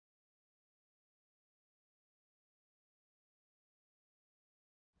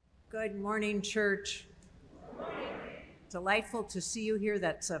Good morning, church. Delightful to see you here.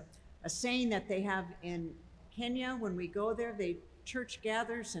 That's a saying that they have in Kenya. When we go there, church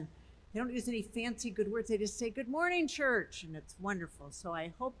gathers and they don't use any fancy good words. They just say, "Good morning, church," and it's wonderful. So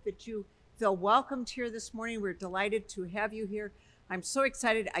I hope that you feel welcomed here this morning. We're delighted to have you here. I'm so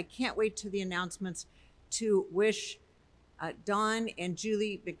excited. I can't wait to the announcements to wish Don and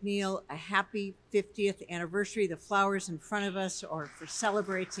Julie McNeil a happy 50th anniversary. The flowers in front of us are for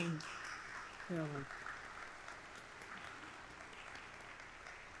celebrating. They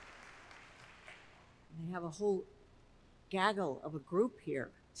have a whole gaggle of a group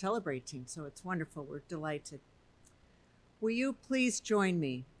here celebrating, so it's wonderful. We're delighted. Will you please join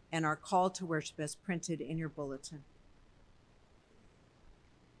me in our call to worship as printed in your bulletin?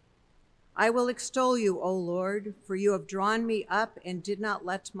 I will extol you, O Lord, for you have drawn me up and did not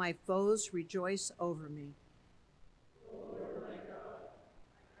let my foes rejoice over me. Lord, my God,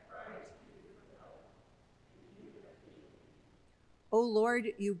 I cry to you for help. O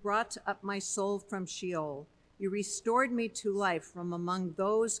Lord, you brought up my soul from Sheol. You restored me to life from among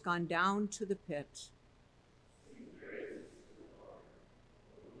those gone down to the pit.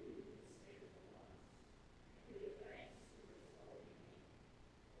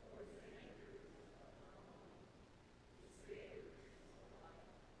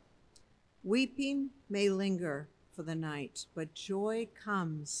 Weeping may linger for the night, but joy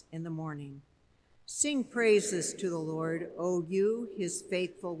comes in the morning. Sing praises to the Lord, O you, his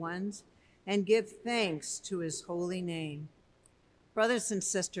faithful ones, and give thanks to his holy name. Brothers and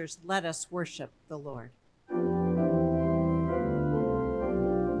sisters, let us worship the Lord.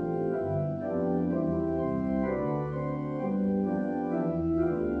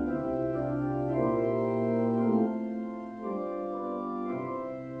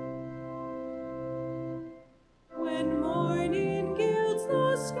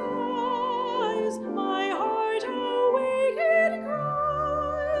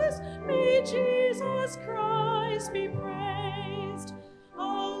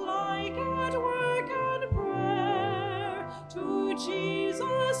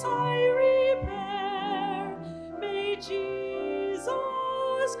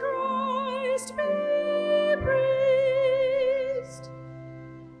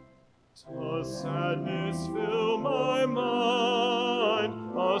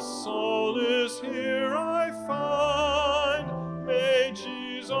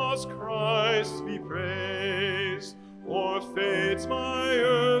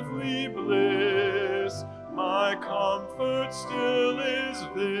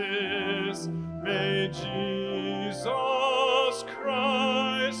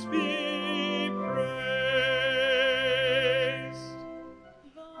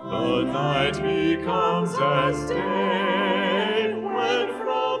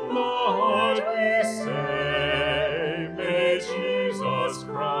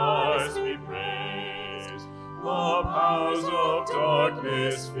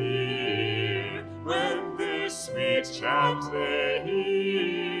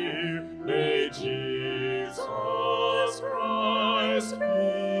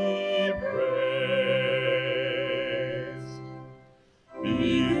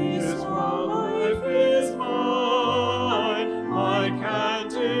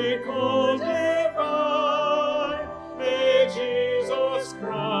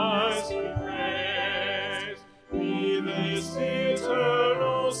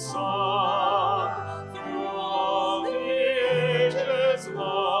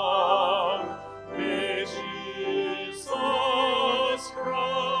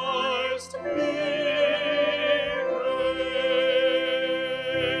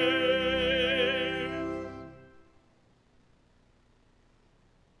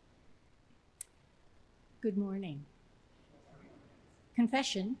 Good morning.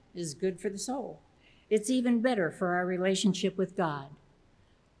 Confession is good for the soul. It's even better for our relationship with God.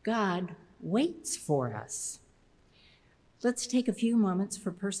 God waits for us. Let's take a few moments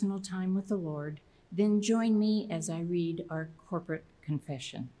for personal time with the Lord, then join me as I read our corporate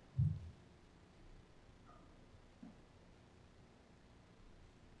confession.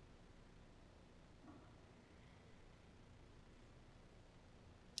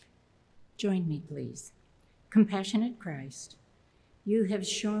 Join me, please. Compassionate Christ, you have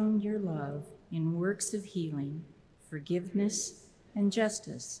shown your love in works of healing, forgiveness, and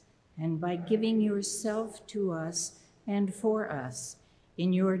justice, and by giving yourself to us and for us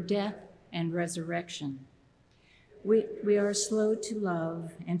in your death and resurrection. We are slow to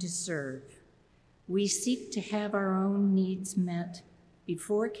love and to serve. We seek to have our own needs met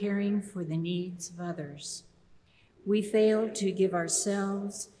before caring for the needs of others. We fail to give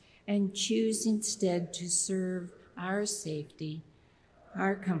ourselves and choose instead to serve our safety,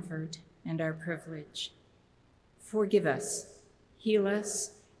 our comfort, and our privilege. Forgive us, heal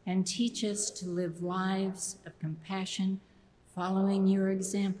us, and teach us to live lives of compassion, following your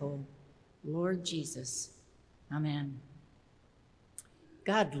example, Lord Jesus. Amen.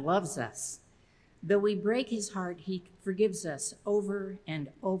 God loves us. Though we break his heart, he forgives us over and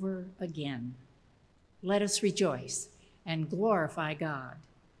over again. Let us rejoice and glorify God.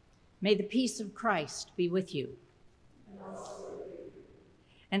 May the peace of Christ be with you.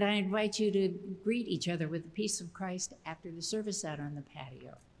 And I invite you to greet each other with the peace of Christ after the service out on the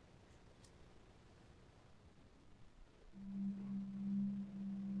patio.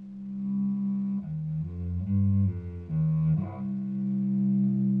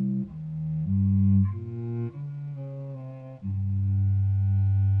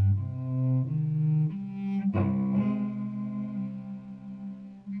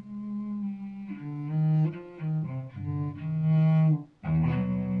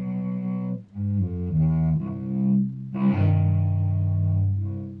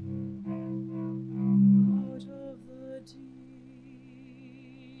 Out of the deep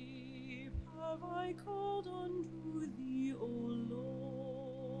have I called unto thee, O Lord.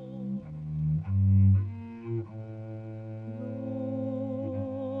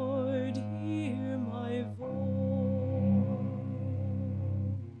 Lord, hear my voice.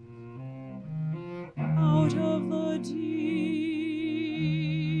 Out of the deep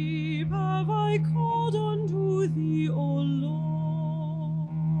have I called unto thee, O Lord.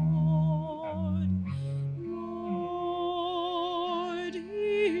 Lord,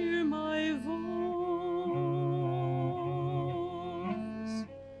 hear my voice.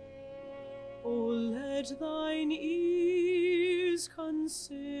 O let thine ears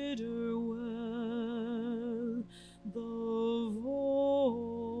consider well the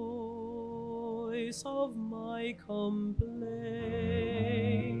voice of my complaint.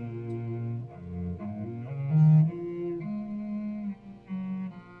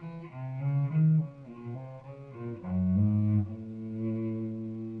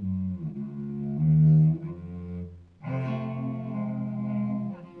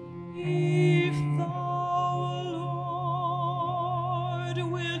 If thou, Lord,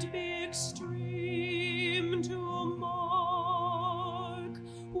 wilt be extreme to mark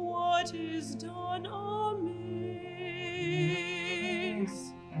what is done amiss,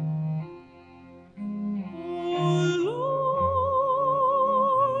 O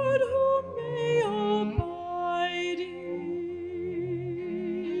Lord, who may abide it.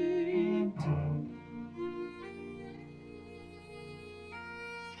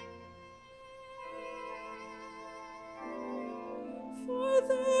 For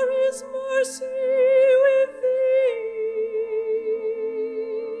there is mercy with thee,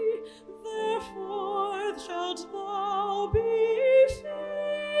 therefore shalt thou be fed.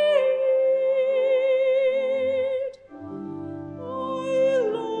 I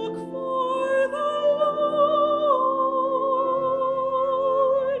look for the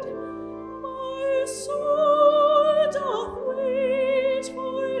Lord, my soul doth wait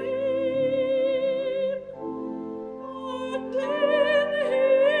for him. And in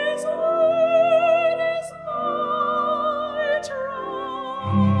his word is my trust.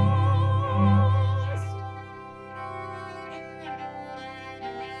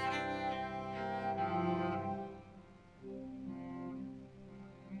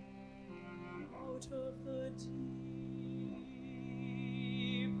 Out of the deep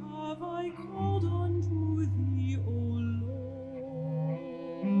have I called unto thee, O Lord.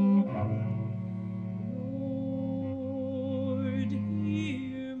 Lord,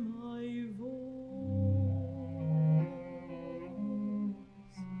 hear my voice.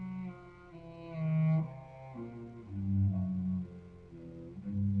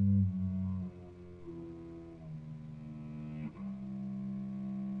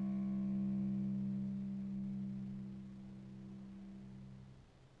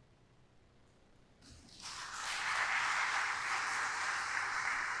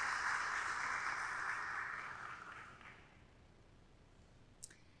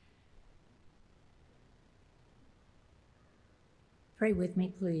 Pray with me,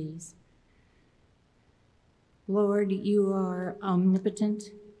 please. Lord, you are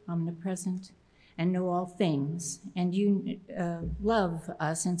omnipotent, omnipresent, and know all things, and you love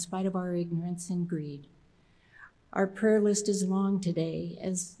us in spite of our ignorance and greed. Our prayer list is long today,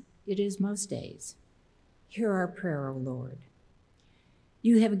 as it is most days. Hear our prayer, O Lord.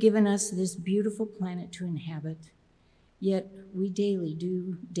 You have given us this beautiful planet to inhabit, yet we daily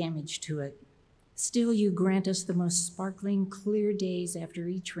do damage to it. Still, you grant us the most sparkling, clear days after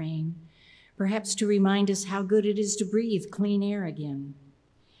each rain, perhaps to remind us how good it is to breathe clean air again.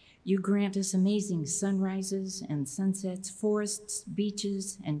 You grant us amazing sunrises and sunsets, forests,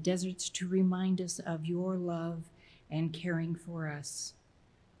 beaches, and deserts to remind us of your love and caring for us.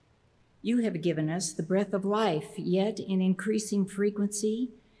 You have given us the breath of life, yet in increasing frequency,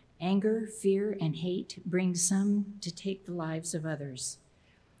 anger, fear, and hate bring some to take the lives of others.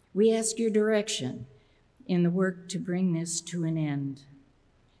 We ask your direction in the work to bring this to an end.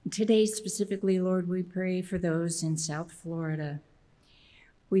 Today, specifically, Lord, we pray for those in South Florida.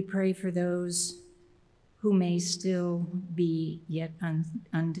 We pray for those who may still be yet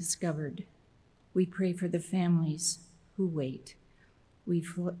undiscovered. We pray for the families who wait. We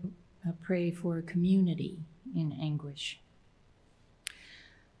pray for a community in anguish.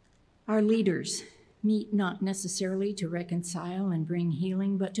 Our leaders meet not necessarily to reconcile and bring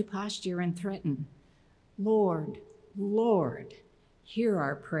healing, but to posture and threaten. Lord, Lord, hear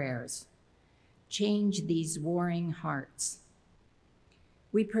our prayers. Change these warring hearts.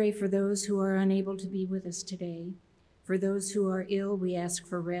 We pray for those who are unable to be with us today. For those who are ill, we ask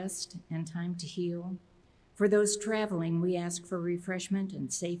for rest and time to heal. For those traveling, we ask for refreshment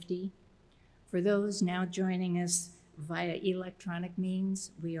and safety. For those now joining us via electronic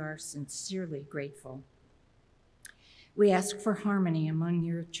means, we are sincerely grateful. We ask for harmony among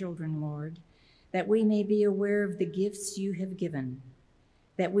your children, Lord, that we may be aware of the gifts you have given,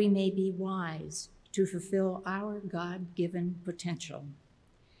 that we may be wise to fulfill our God-given potential,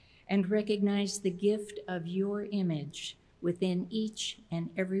 and recognize the gift of your image within each and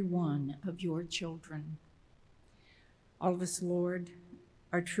every one of your children. All of us, Lord,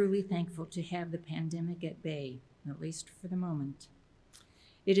 are truly thankful to have the pandemic at bay, at least for the moment.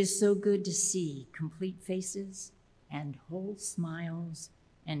 It is so good to see complete faces and whole smiles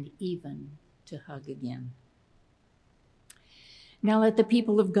and even to hug again. Now let the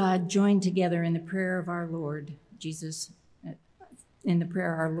people of God join together in the prayer of our Lord Jesus, in the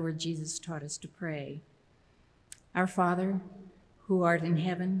prayer our Lord Jesus taught us to pray. Our Father, who art in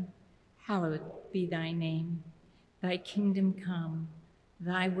heaven, hallowed be thy name. Thy kingdom come,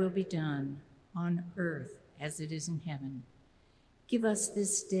 thy will be done on earth as it is in heaven. Give us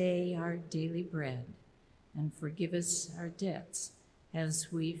this day our daily bread, and forgive us our debts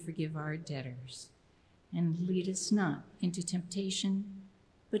as we forgive our debtors. And lead us not into temptation,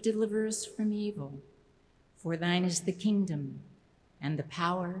 but deliver us from evil. For thine is the kingdom, and the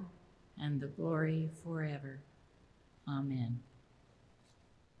power, and the glory forever. Amen.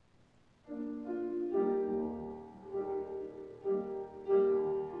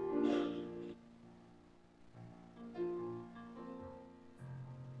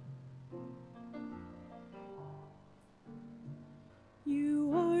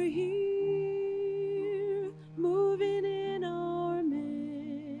 You are here, moving in our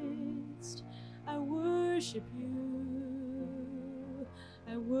midst. I worship you.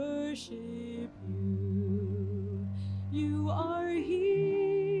 I worship you. You are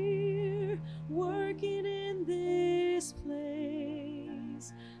here, working in this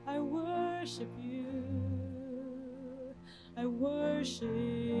place. I worship you. I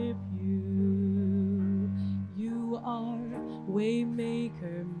worship you. You are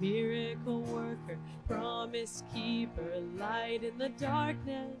Waymaker, miracle worker, promise keeper, light in the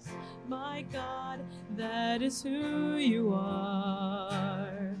darkness. My God, that is who you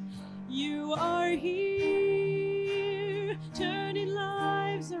are. You are here, turning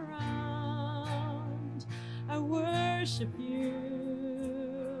lives around. I worship you.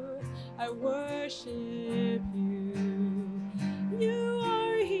 I worship you. You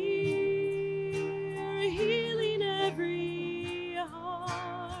are here, healing every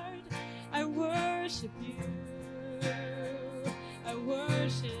heart. I worship you. I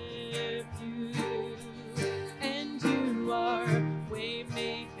worship you. And you are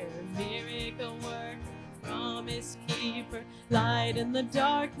Waymaker, miracle worker, promise keeper, light in the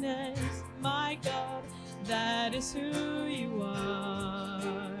darkness. My God, that is who you are.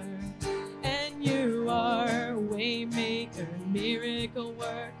 And you are Waymaker, miracle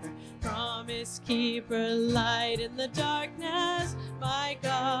worker, promise keeper, light in the darkness. My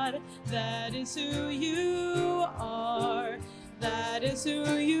God, that is who you are. That is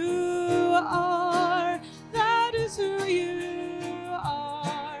who you are. That is who you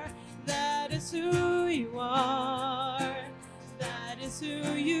are. That is who you are. That is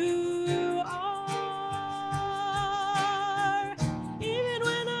who you are. Even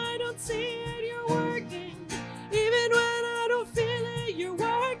when I don't see it, you're working. Even when I don't feel it, you're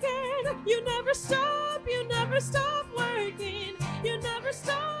working. You never stop working. You never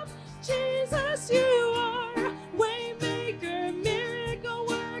stop. Jesus,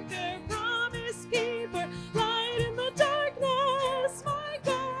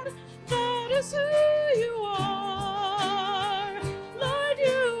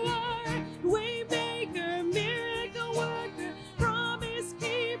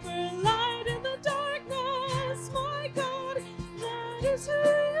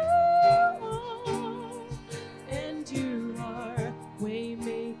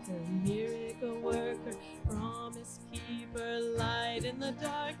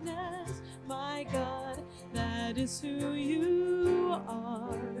 is who you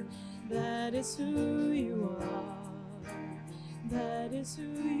are. That is who you are. That is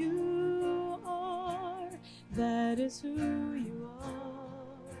who you are. That is who you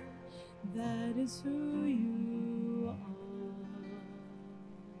are. That is who you are.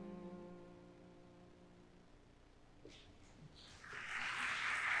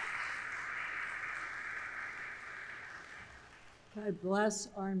 God bless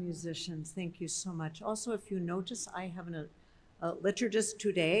our musicians. Thank you so much. Also, if you notice, I have a liturgist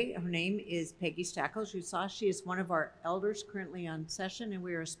today. Her name is Peggy Stackles. You saw she is one of our elders currently on session, and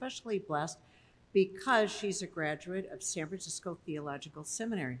we are especially blessed because she's a graduate of San Francisco Theological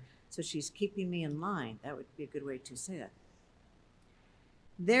Seminary. So she's keeping me in line. That would be a good way to say that.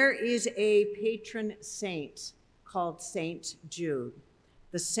 There is a patron saint called Saint Jude,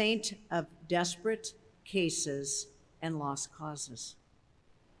 the saint of desperate cases and lost causes.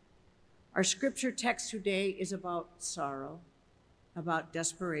 Our scripture text today is about sorrow, about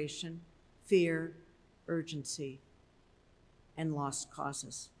desperation, fear, urgency, and lost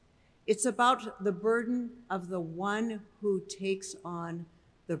causes. It's about the burden of the one who takes on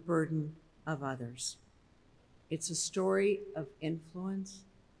the burden of others. It's a story of influence.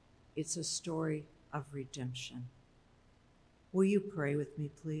 It's a story of redemption. Will you pray with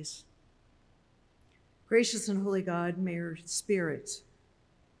me, please? Gracious and holy God, may your Spirit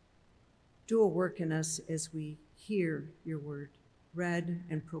do a work in us as we hear your word read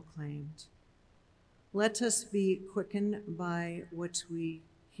and proclaimed. Let us be quickened by what we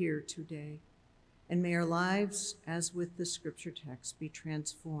hear today, and may our lives, as with the scripture text, be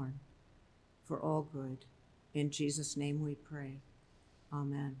transformed for all good. In Jesus' name we pray.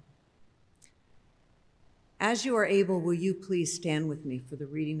 Amen. As you are able, will you please stand with me for the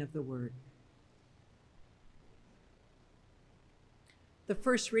reading of the word? The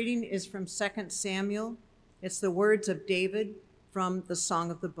first reading is from 2 Samuel. It's the words of David from the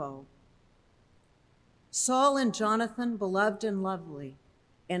Song of the Bow. Saul and Jonathan, beloved and lovely,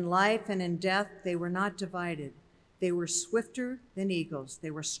 in life and in death they were not divided. They were swifter than eagles.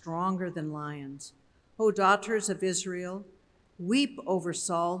 They were stronger than lions. O daughters of Israel, weep over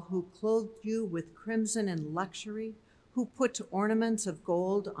Saul, who clothed you with crimson and luxury, who put ornaments of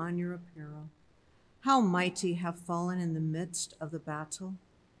gold on your apparel. How mighty have fallen in the midst of the battle.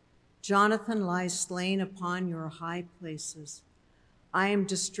 Jonathan lies slain upon your high places. I am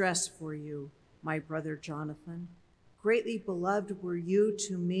distressed for you, my brother Jonathan. Greatly beloved were you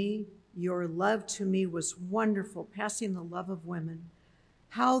to me. Your love to me was wonderful, passing the love of women.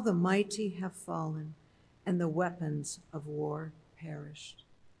 How the mighty have fallen, and the weapons of war perished.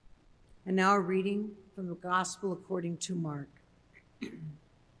 And now a reading from the Gospel according to Mark.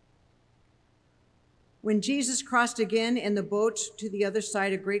 When Jesus crossed again in the boat to the other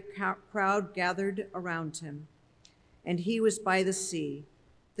side, a great crowd gathered around him, and he was by the sea.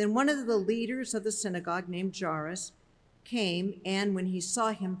 Then one of the leaders of the synagogue, named Jairus, came, and when he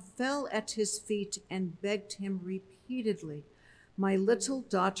saw him, fell at his feet and begged him repeatedly, "My little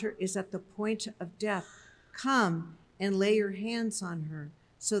daughter is at the point of death. Come and lay your hands on her,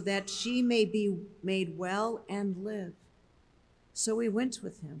 so that she may be made well and live." So he went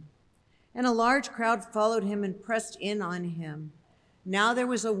with him. And a large crowd followed him and pressed in on him. Now there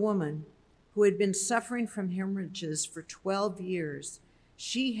was a woman who had been suffering from hemorrhages for 12 years.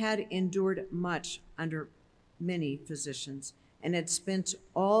 She had endured much under many physicians and had spent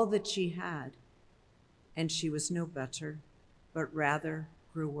all that she had, and she was no better, but rather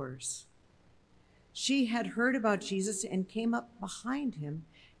grew worse. She had heard about Jesus and came up behind him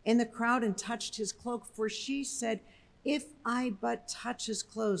in the crowd and touched his cloak, for she said, "If I but touch his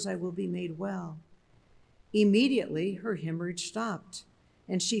clothes, I will be made well." Immediately her hemorrhage stopped,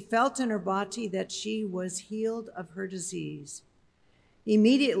 and she felt in her body that she was healed of her disease.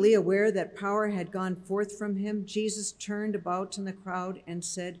 Immediately aware that power had gone forth from him, Jesus turned about in the crowd and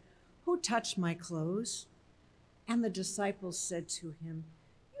said, "Who touched my clothes?" And the disciples said to him,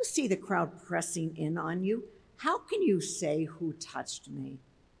 "You see the crowd pressing in on you. How can you say, 'Who touched me?'"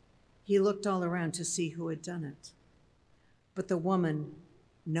 He looked all around to see who had done it. But the woman,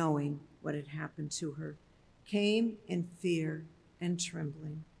 knowing what had happened to her, came in fear and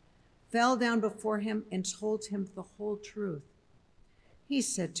trembling, fell down before him and told him the whole truth. He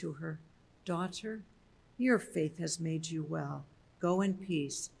said to her, "Daughter, your faith has made you well. Go in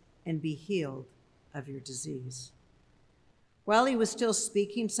peace and be healed of your disease." While he was still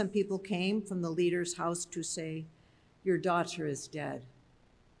speaking, some people came from the leader's house to say, "Your daughter is dead.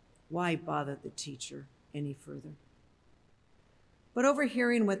 Why bother the teacher any further?" But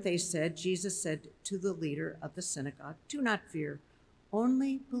overhearing what they said, Jesus said to the leader of the synagogue, "Do not fear,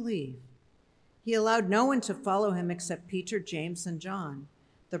 only believe." He allowed no one to follow him except Peter, James, and John,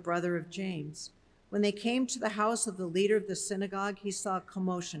 the brother of James. When they came to the house of the leader of the synagogue, he saw a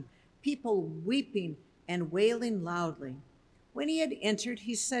commotion, people weeping and wailing loudly. When he had entered,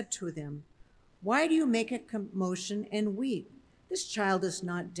 he said to them, "Why do you make a commotion and weep? This child is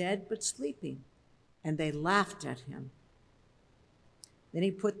not dead, but sleeping." And they laughed at him. Then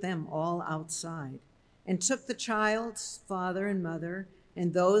he put them all outside and took the child's father and mother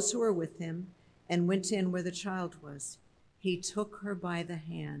and those who were with him and went in where the child was. He took her by the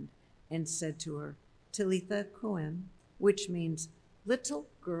hand and said to her, "Talitha koum," which means, "Little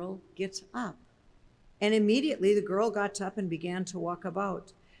girl, get up." And immediately the girl got up and began to walk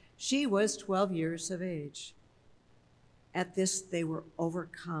about. She was 12 years of age. At this, they were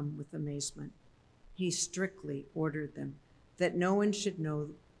overcome with amazement. He strictly ordered them that no one should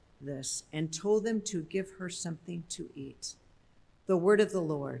know this and told them to give her something to eat. The word of the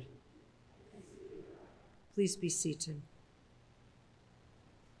Lord. Please be seated.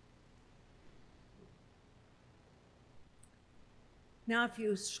 Now, if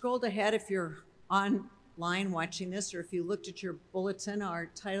you scrolled ahead, if you're online watching this, or if you looked at your bulletin, our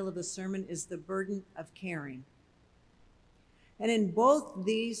title of the sermon is The Burden of Caring. And in both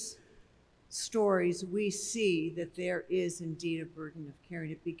these stories, we see that there is indeed a burden of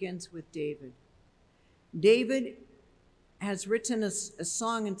caring. It begins with David. David has written a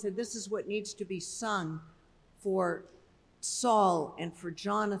song and said, this is what needs to be sung for Saul and for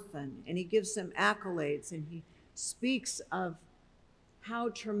Jonathan. And he gives them accolades and he speaks of how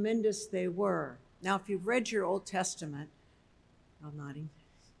tremendous they were. Now, if you've read your Old Testament, I'm nodding,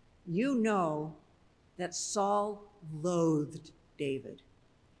 you know that Saul loathed David.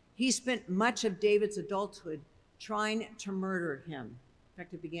 He spent much of David's adulthood trying to murder him. In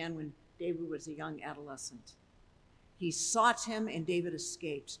fact, it began when David was a young adolescent. He sought him and David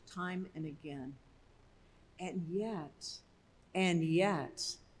escaped time and again. And yet,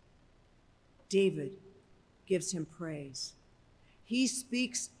 David gives him praise. He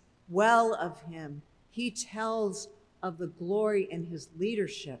speaks well of him. He tells of the glory in his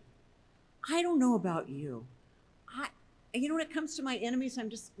leadership. I don't know about you. When it comes to my enemies, I'm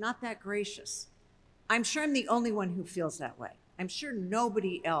just not that gracious. I'm sure I'm the only one who feels that way. I'm sure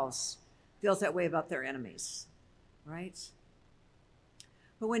nobody else feels that way about their enemies, right?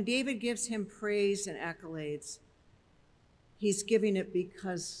 But when David gives him praise and accolades, he's giving it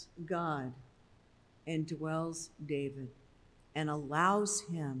because God indwells David and allows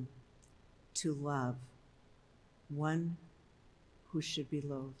him to love one who should be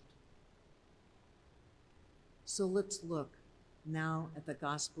loathed. So let's look now at the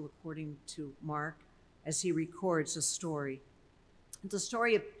gospel according to Mark as he records a story. It's a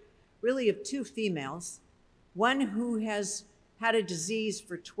story of two females, one who has had a disease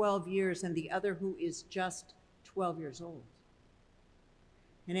for 12 years and the other who is just 12 years old.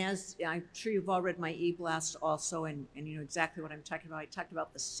 And as I'm sure you've all read my e-blast also, and you know exactly what I'm talking about. I talked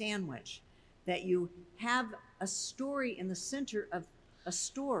about the sandwich, that you have a story in the center of a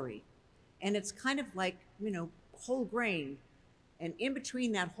story. And it's kind of like, whole grain. And in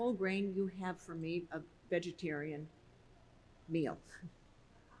between that whole grain, you have, for me, a vegetarian meal.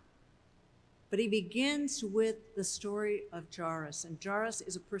 But he begins with the story of Jairus. And Jairus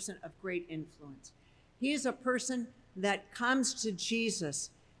is a person of great influence. He is a person that comes to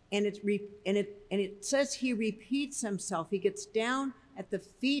Jesus, and it says he repeats himself. He gets down at the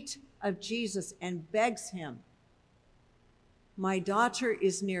feet of Jesus and begs him, "My daughter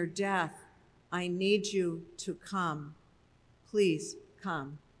is near death. I need you to come. Please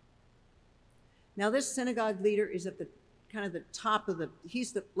come." Now, this synagogue leader is at the kind of the top of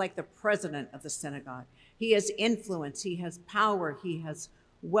he's like the president of the synagogue. He has influence, he has power, he has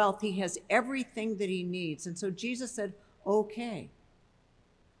wealth, he has everything that he needs. And so Jesus said, okay.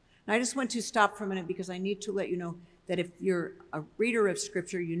 Now, I just want to stop for a minute because I need to let you know that if you're a reader of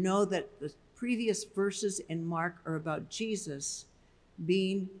Scripture, you know that the previous verses in Mark are about Jesus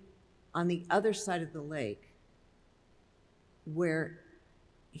being on the other side of the lake where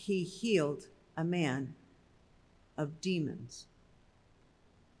he healed a man of demons.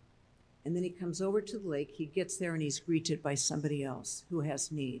 And then he comes over to the lake, he gets there, and he's greeted by somebody else who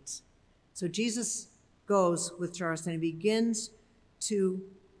has needs. So Jesus goes with Jairus and he begins to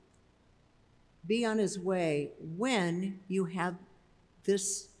be on his way when you have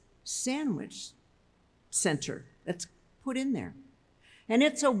this sandwich center that's put in there. And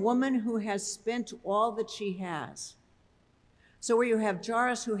it's a woman who has spent all that she has. So where you have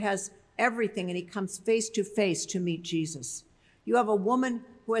Jairus who has everything and he comes face to face to meet Jesus. You have a woman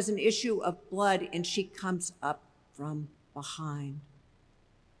who has an issue of blood and she comes up from behind.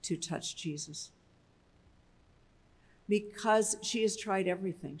 to touch Jesus. Because she has tried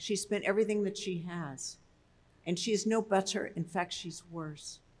everything. She spent everything that she has. And she is no better. In fact, she's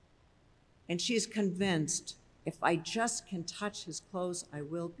worse. And she is convinced, if I just can touch his clothes, I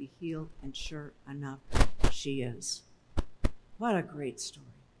will be healed. And sure enough, she is. What a great story.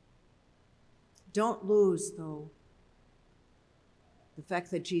 Don't lose, though, the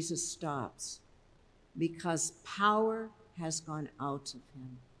fact that Jesus stops, because power has gone out of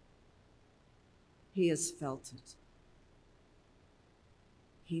him. He has felt it.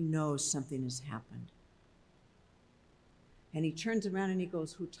 He knows something has happened. And he turns around and he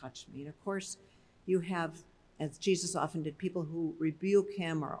goes, who touched me? And of course, you have, as Jesus often did, people who rebuke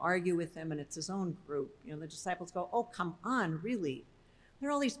him or argue with him, and it's his own group. You know, the disciples go, oh, come on, really? There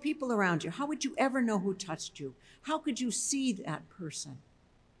are all these people around you. How would you ever know who touched you? How could you see that person?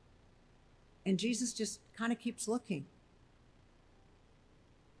 And Jesus just kind of keeps looking.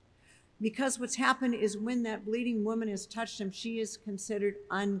 Because what's happened is when that bleeding woman has touched him, she is considered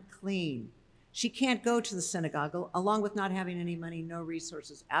unclean. She can't go to the synagogue, along with not having any money, no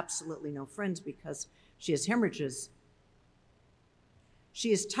resources, absolutely no friends, because she has hemorrhages.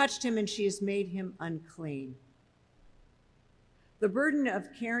 She has touched him and she has made him unclean. The burden of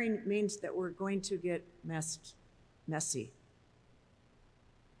caring means that we're going to get messy.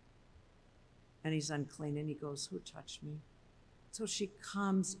 And he's unclean, and he goes, who touched me? So she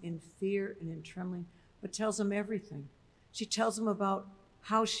comes in fear and in trembling, but tells him everything. She tells him about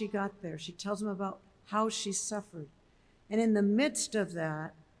how she got there. She tells him about how she suffered. And in the midst of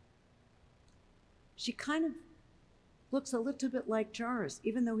that, she kind of looks a little bit like Jairus.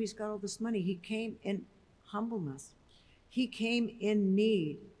 Even though he's got all this money, he came in humbleness. He came in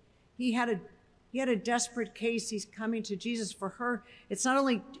need. He had a desperate case. He's coming to Jesus. For her,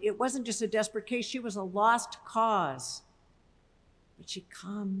 it wasn't just a desperate case, she was a lost cause. But she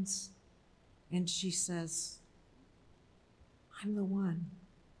comes and she says, I'm the one.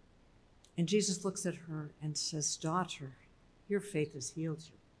 And Jesus looks at her and says, daughter, your faith has healed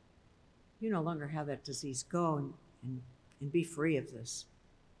you. You no longer have that disease. Go and be free of this.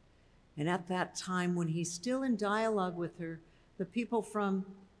 And at that time, when he's still in dialogue with her, the people from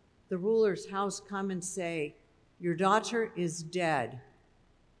the ruler's house come and say, your daughter is dead.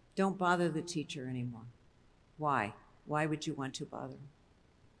 Don't bother the teacher anymore. Why? Why would you want to bother him?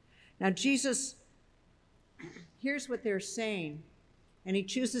 Now, Jesus hears what they're saying, and he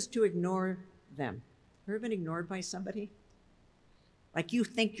chooses to ignore them. Ever been ignored by somebody? Like you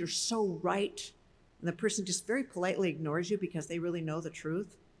think you're so right, and the person just very politely ignores you because they really know the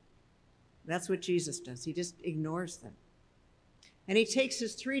truth? That's what Jesus does. He just ignores them. And he takes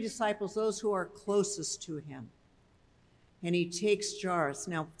his 3 disciples, those who are closest to him, and he takes Jairus.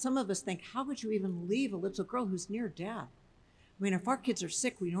 Now, some of us think, how would you even leave a little girl who's near death? I mean, if our kids are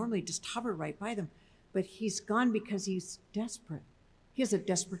sick, we normally just hover right by them. But he's gone because he's desperate. He has a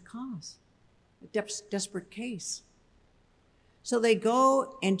desperate cause, a desperate case. So they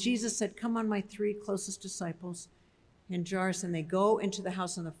go, and Jesus said, come on, my 3 closest disciples, and Jairus, and they go into the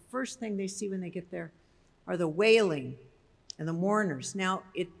house, and the first thing they see when they get there are the wailing and the mourners. Now,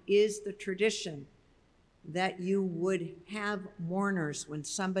 it is the tradition that you would have mourners when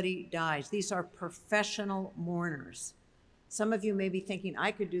somebody dies. These are professional mourners. Some of you may be thinking,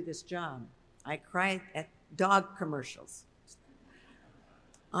 I could do this job. I cry at dog commercials.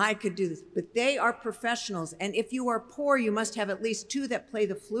 I could do this, but they are professionals. And if you are poor, you must have at least 2 that play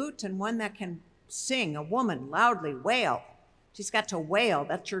the flute and 1 that can sing, a woman loudly wail. She's got to wail.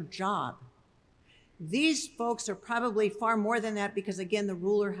 That's your job. These folks are probably far more than that because, again, the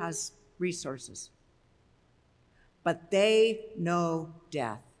ruler has resources. But they know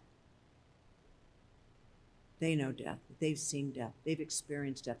death. They know death. They've seen death. They've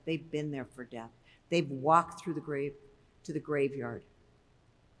experienced death. They've been there for death. They've walked through the grave to the graveyard,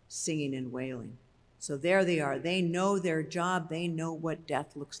 singing and wailing. So there they are. They know their job. They know what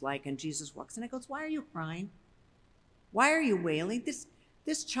death looks like. And Jesus walks in and goes, why are you crying? Why are you wailing?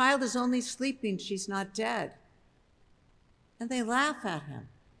 This child is only sleeping. She's not dead. And they laugh at him.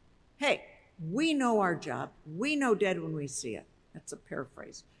 Hey, we know our job. We know dead when we see it. That's a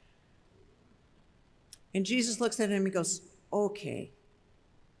paraphrase. And Jesus looks at him and goes, okay,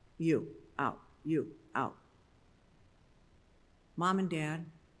 you out, you out. Mom and Dad,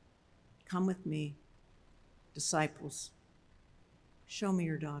 come with me. Disciples, show me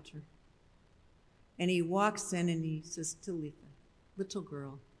your daughter. And he walks in and he says, Talitha, little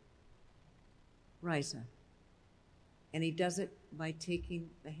girl, rise up. And he does it by taking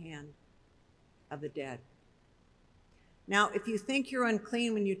the hand of the dead. Now, if you think you're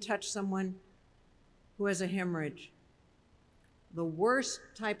unclean when you touch someone who has a hemorrhage, The worst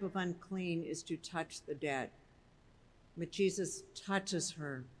type of unclean is to touch the dead. But Jesus touches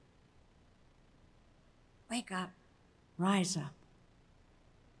her. Wake up, rise up,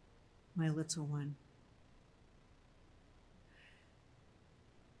 my little one.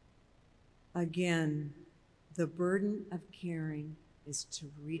 Again, the burden of caring is to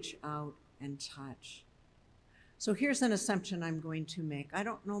reach out and touch. So here's an assumption I'm going to make. I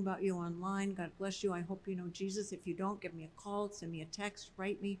don't know about you online. God bless you. I hope you know Jesus. If you don't, give me a call, send me a text,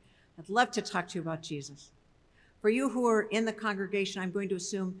 write me. I'd love to talk to you about Jesus. For you who are in the congregation, I'm going to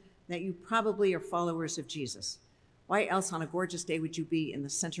assume that you probably are followers of Jesus. Why else on a gorgeous day would you be in the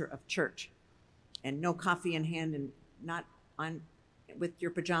center of church and no coffee in hand and not on with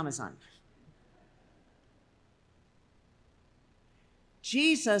your pajamas on?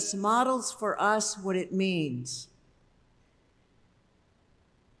 Jesus models for us what it means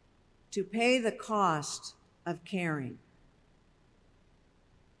to pay the cost of caring.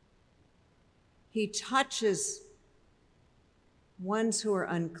 He touches ones who are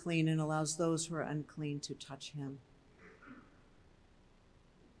unclean and allows those who are unclean to touch him.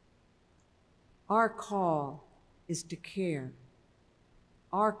 Our call is to care.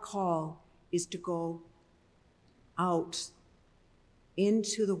 Our call is to go out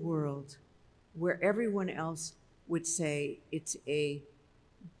into the world where everyone else would say it's a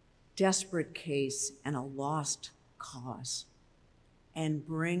desperate case and a lost cause, and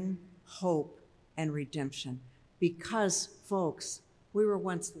bring hope and redemption. Because, folks, we were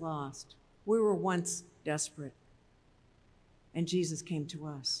once lost. We were once desperate. And Jesus came to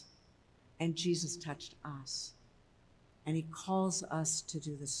us. And Jesus touched us. And he calls us to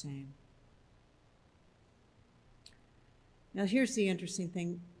do the same. Now, here's the interesting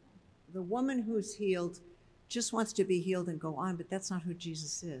thing. The woman who's healed just wants to be healed and go on, but that's not who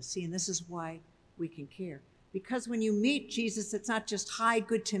Jesus is. See, and this is why we can care. Because when you meet Jesus, it's not just, hi,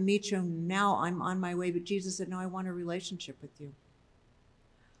 good to meet you, now I'm on my way. But Jesus said, no, I want a relationship with you.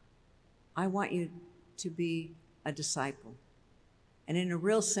 I want you to be a disciple. And in a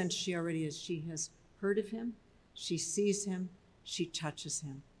real sense, she already is. She has heard of him, she sees him, she touches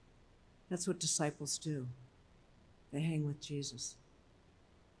him. That's what disciples do. They hang with Jesus.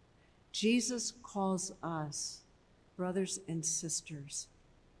 Jesus calls us, brothers and sisters,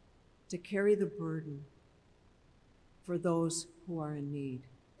 to carry the burden for those who are in need.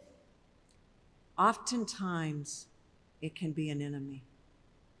 Oftentimes, it can be an enemy.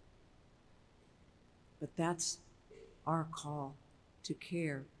 But that's our call, to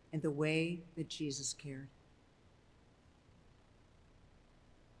care in the way that Jesus cared.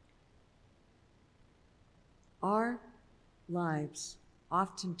 Our lives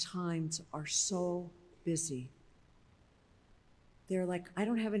oftentimes are so busy. They're like, I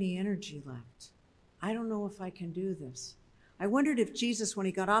don't have any energy left. I don't know if I can do this. I wondered if Jesus, when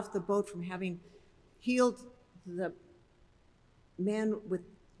he got off the boat from having healed the man with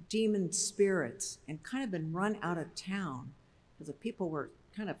demon spirits and kind of been run out of town, because the people were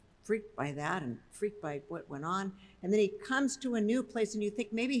kind of freaked by that and freaked by what went on. And then he comes to a new place and you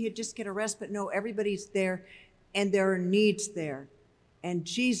think maybe he'd just get a rest, but no, everybody's there and there are needs there. And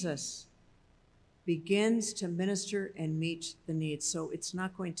Jesus begins to minister and meet the needs. So it's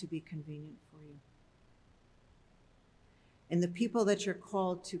not going to be convenient for you. And the people that you're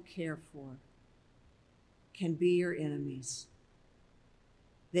called to care for can be your enemies.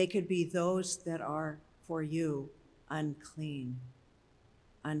 They could be those that are for you unclean,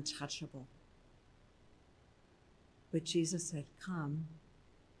 untouchable. But Jesus said, come,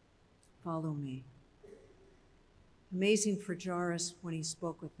 follow me. Amazing for Jairus when he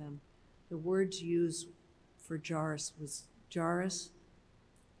spoke with them. The words used for Jairus was, Jairus,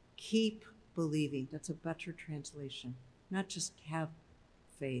 keep believing. That's a better translation. Not just have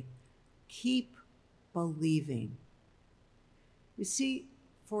faith. Keep believing. You see,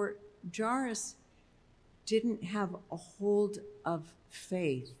 for Jairus didn't have a hold of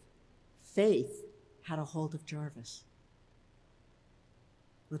faith. Faith had a hold of Jarvis.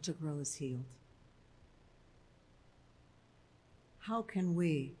 Little girl is healed. How can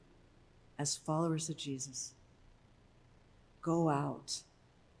we, as followers of Jesus, go out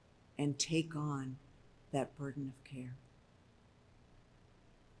and take on that burden of care?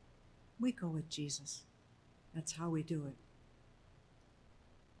 We go with Jesus. That's how we do it.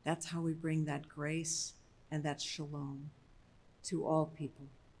 That's how we bring that grace and that shalom to all people,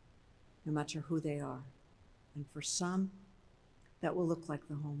 no matter who they are. And for some, that will look like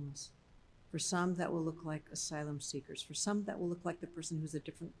the homeless. For some, that will look like asylum seekers. For some, that will look like the person who's a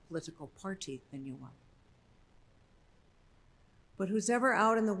different political party than you are. But who's ever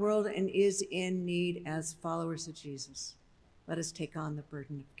out in the world and is in need as followers of Jesus, let us take on the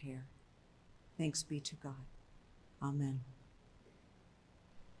burden of care. Thanks be to God. Amen.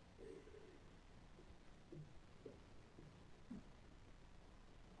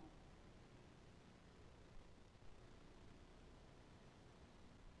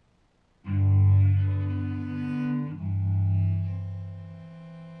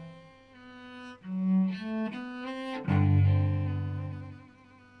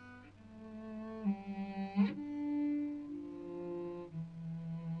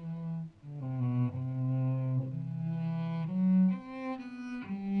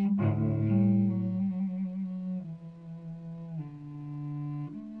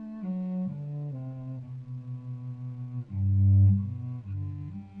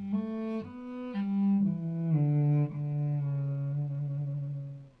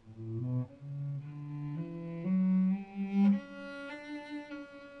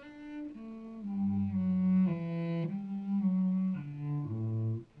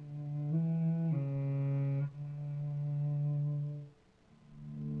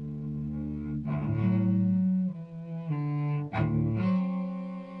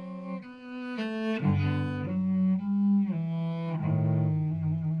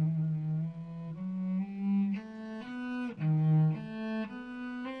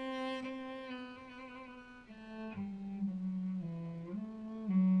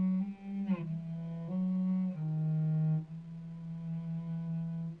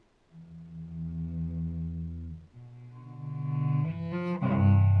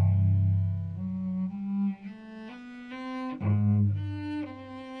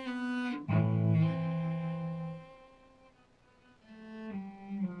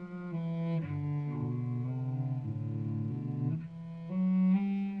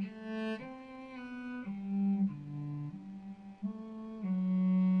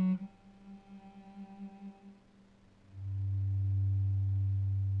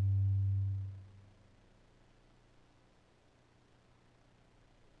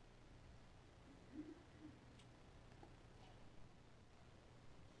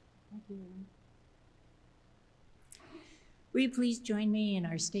 Will you please join me in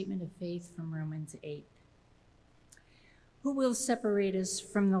our statement of faith from Romans 8? Who will separate us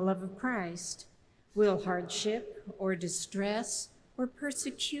from the love of Christ? Will hardship or distress or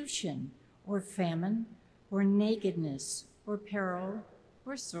persecution or famine or nakedness or peril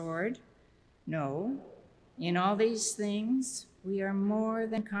or sword? No, in all these things we are more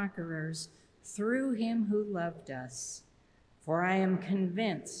than conquerors through him who loved us. For I am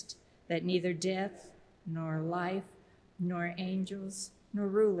convinced that neither death nor life, nor angels, nor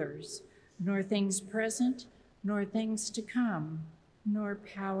rulers, nor things present, nor things to come, nor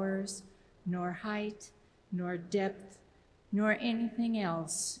powers, nor height, nor depth, nor anything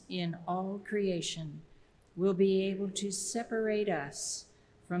else in all creation will be able to separate us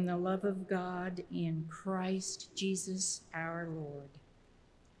from the love of God in Christ Jesus our Lord.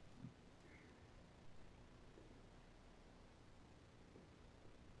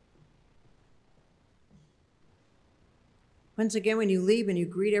 Once again, when you leave and you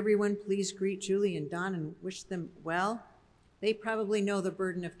greet everyone, please greet Julie and Don and wish them well. They probably know the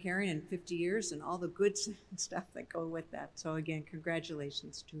burden of caring in 50 years and all the good stuff that go with that. So again,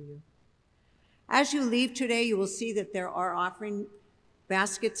 congratulations to you. As you leave today, you will see that there are offering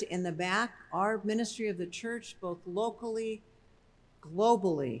baskets in the back. Our ministry of the church, both locally,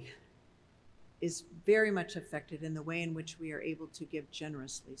 globally, is very much affected in the way in which we are able to give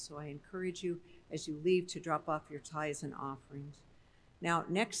generously. So I encourage you as you leave to drop off your tithes and offerings. Now,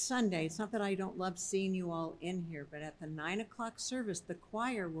 next Sunday, it's not that I don't love seeing you all in here, but at the 9 o'clock service, the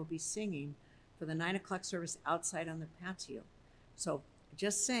choir will be singing for the 9 o'clock service outside on the patio. So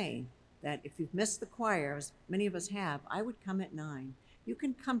just saying that if you've missed the choir, as many of us have, I would come at 9. You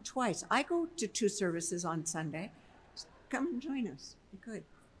can come twice. I go to 2 services on Sunday. Just come and join us. Be good.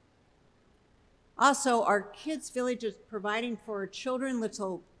 Also, our Kids Village is providing for children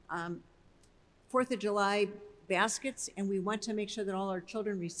little 4th of July baskets, and we want to make sure that all our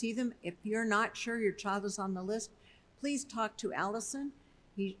children receive them. If you're not sure your child is on the list, please talk to Allison.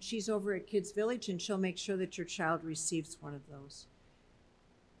 She's over at Kids Village, and she'll make sure that your child receives one of those.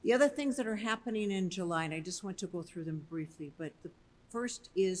 The other things that are happening in July, and I just want to go through them briefly, but the first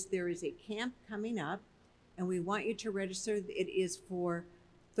is there is a camp coming up, and we want you to register. It is for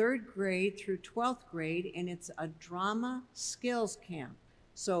 3rd grade through 12th grade, and it's a drama skills camp.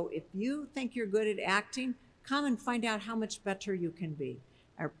 So if you think you're good at acting, come and find out how much better you can be.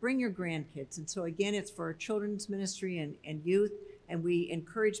 Or bring your grandkids. And so again, it's for our children's ministry and youth, and we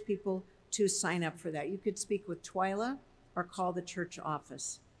encourage people to sign up for that. You could speak with Twyla or call the church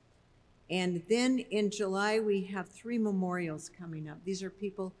office. And then in July, we have 3 memorials coming up. These are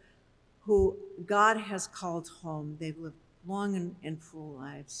people who God has called home. They've lived long and full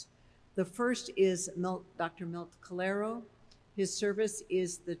lives. The first is Dr. Milt Calero. His service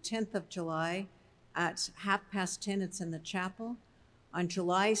is the 10th of July at 10:30. It's in the chapel. On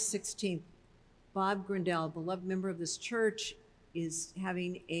July 16th, Bob Grindell, beloved member of this church, is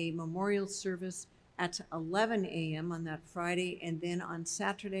having a memorial service at 11 a.m. on that Friday. And then on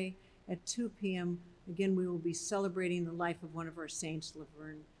Saturday at 2 p.m., again, we will be celebrating the life of one of our saints,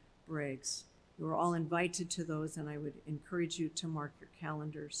 Laverne Briggs. You are all invited to those, and I would encourage you to mark your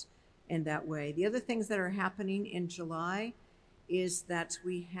calendars in that way. The other things that are happening in July is that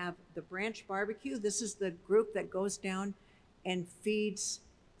we have the Branch Barbecue. This is the group that goes down and feeds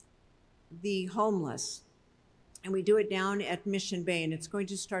the homeless. And we do it down at Mission Bay, and it's going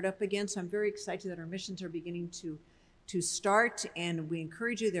to start up again. So I'm very excited that our missions are beginning to start, and we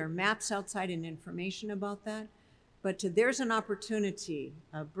encourage you. There are maps outside and information about that. But there's an opportunity.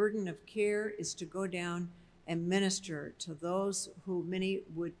 A burden of care is to go down and minister to those who many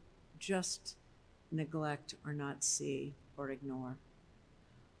would just neglect or not see or ignore.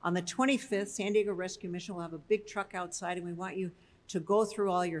 On the 25th, San Diego Rescue Mission will have a big truck outside, and we want you to go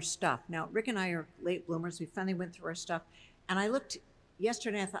through all your stuff. Now, Rick and I are late bloomers. We finally went through our stuff, and I looked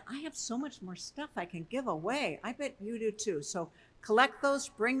yesterday and I thought, I have so much more stuff I can give away. I bet you do too. So collect those,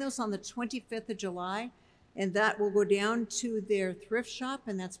 bring those on the 25th of July, and that will go down to their thrift shop,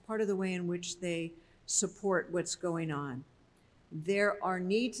 and that's part of the way in which they support what's going on. There are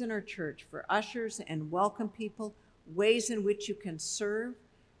needs in our church for ushers and welcome people, ways in which you can serve,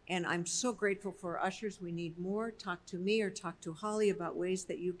 and I'm so grateful for our ushers. We need more. Talk to me or talk to Holly about ways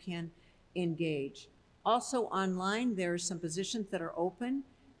that you can engage. Also online, there are some positions that are open,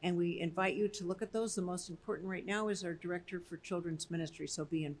 and we invite you to look at those. The most important right now is our director for children's ministry, so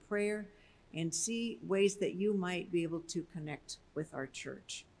be in prayer and see ways that you might be able to connect with our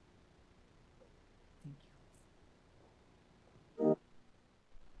church. Thank you.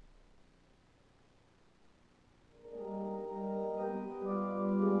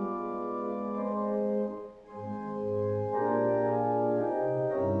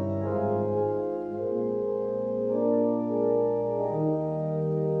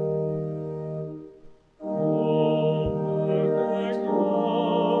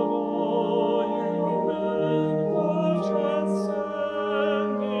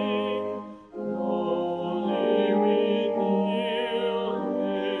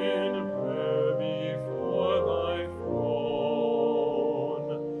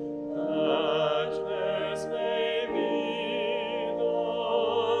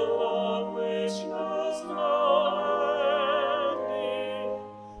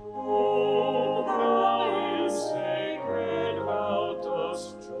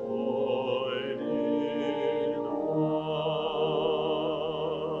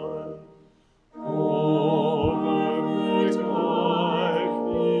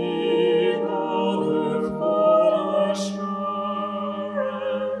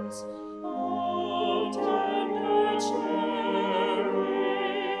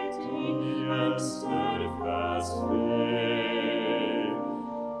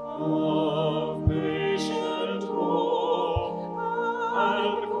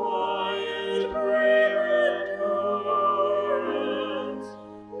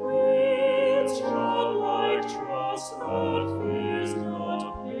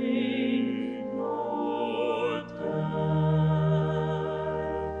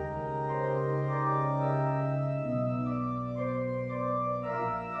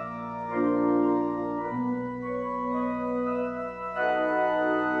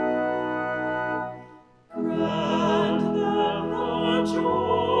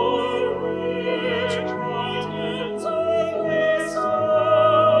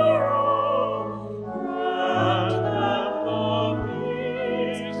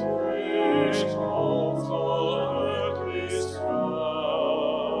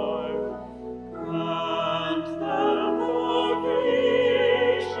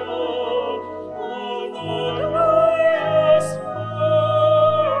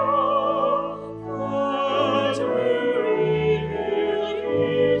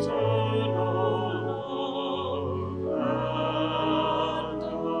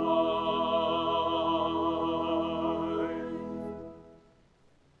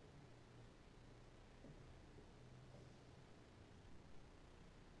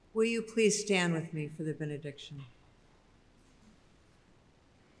 Will you please stand with me for the benediction?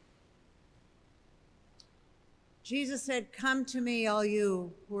 Jesus said, "Come to me, all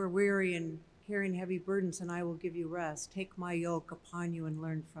you who are weary and carrying heavy burdens, and I will give you rest. Take my yoke upon you and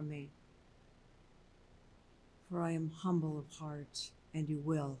learn from me. for I am humble of heart, and you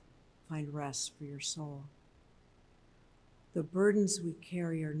will find rest for your soul. The burdens we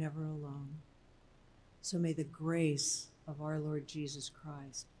carry are never alone. So may the grace of our Lord Jesus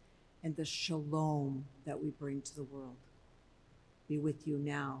Christ and the shalom that we bring to the world be with you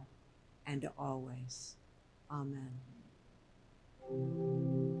now and always. Amen.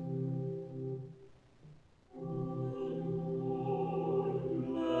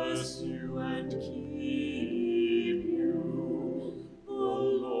 Bless you and keep you. The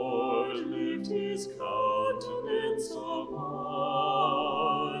Lord lift his countenance upon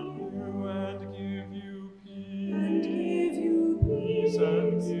you and give you peace. And give you peace.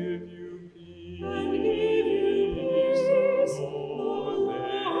 And give you peace. And give you peace. The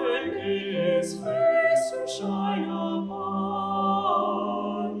Lord make his face to shine upon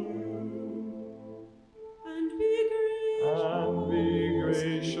you. And be gracious. And be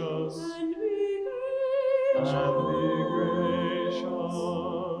gracious. And be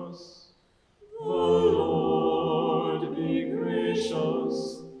gracious. The Lord be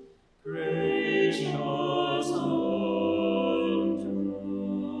gracious. Gracious unto you.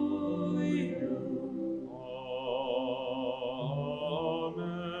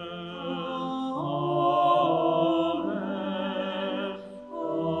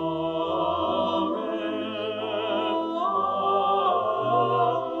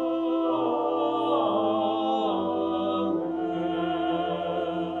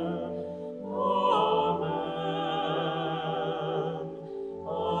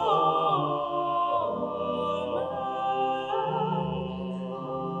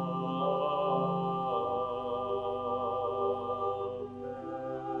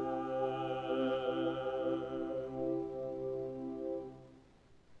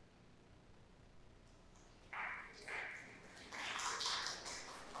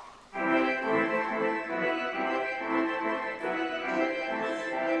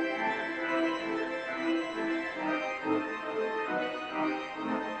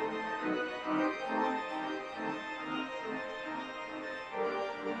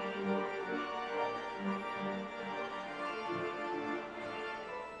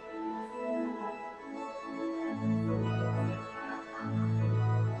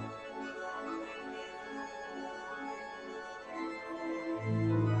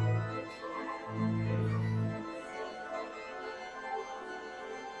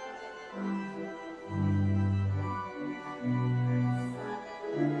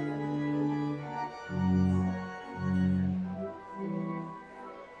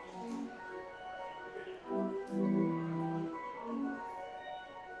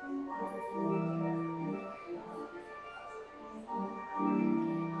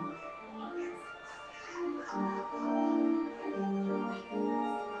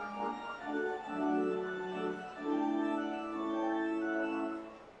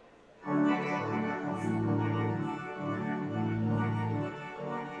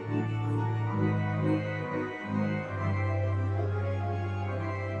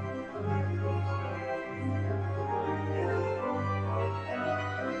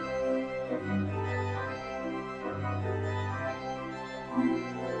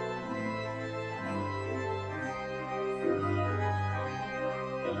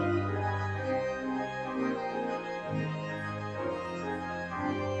 Amen.